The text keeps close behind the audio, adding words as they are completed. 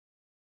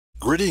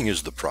Gridding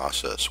is the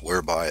process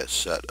whereby a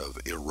set of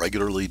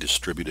irregularly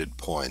distributed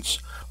points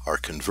are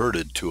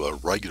converted to a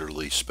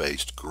regularly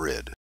spaced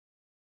grid.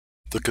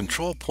 The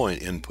control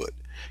point input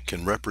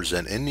can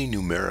represent any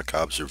numeric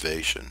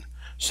observation,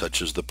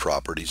 such as the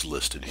properties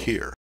listed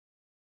here.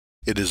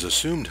 It is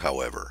assumed,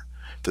 however,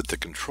 that the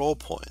control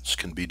points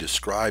can be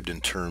described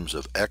in terms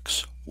of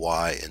x,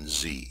 y, and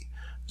z,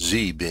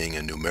 z being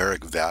a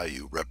numeric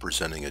value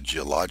representing a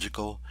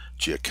geological,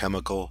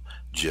 geochemical,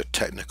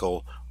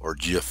 geotechnical, or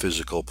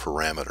geophysical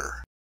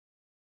parameter.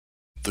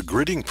 The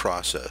gridding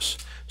process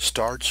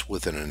starts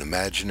with an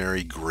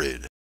imaginary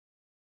grid.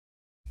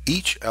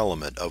 Each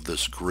element of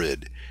this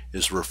grid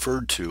is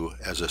referred to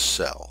as a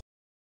cell.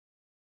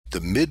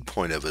 The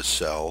midpoint of a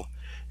cell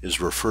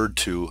is referred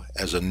to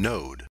as a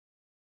node.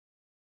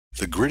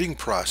 The gridding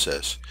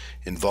process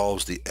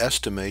involves the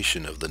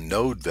estimation of the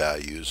node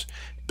values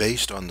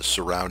based on the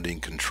surrounding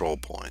control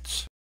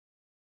points.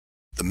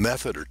 The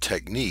method or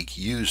technique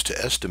used to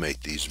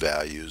estimate these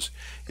values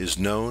is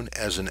known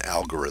as an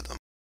algorithm.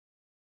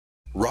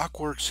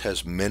 RockWorks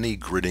has many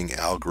gridding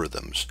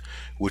algorithms,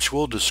 which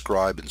we'll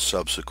describe in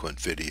subsequent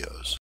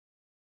videos.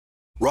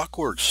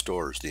 RockWorks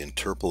stores the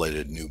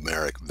interpolated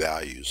numeric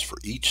values for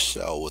each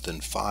cell within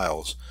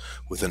files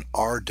with an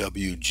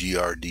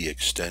RWGRD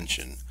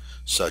extension,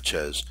 such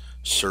as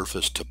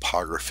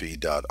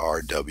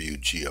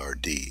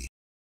surfacetopography.rwgrd.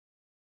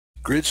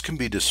 Grids can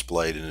be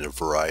displayed in a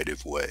variety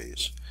of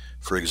ways.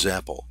 For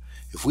example,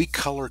 if we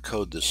color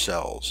code the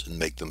cells and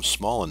make them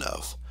small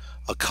enough,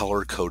 a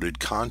color-coded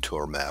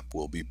contour map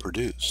will be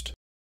produced.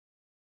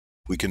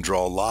 We can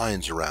draw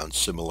lines around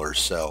similar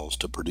cells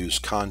to produce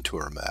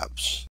contour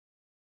maps.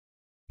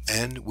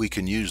 And we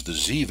can use the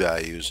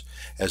z-values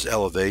as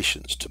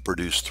elevations to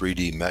produce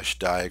 3D mesh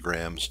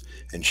diagrams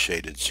and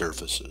shaded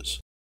surfaces.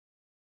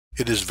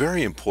 It is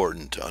very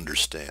important to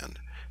understand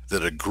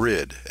that a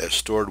grid, as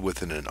stored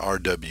within an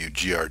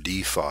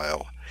RWGRD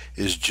file,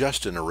 is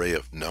just an array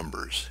of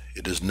numbers.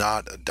 It is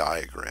not a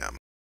diagram.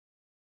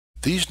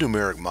 These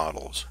numeric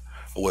models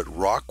are what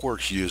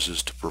RockWorks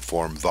uses to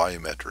perform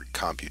volumetric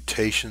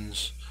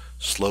computations,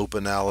 slope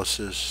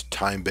analysis,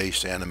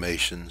 time-based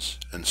animations,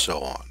 and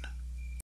so on.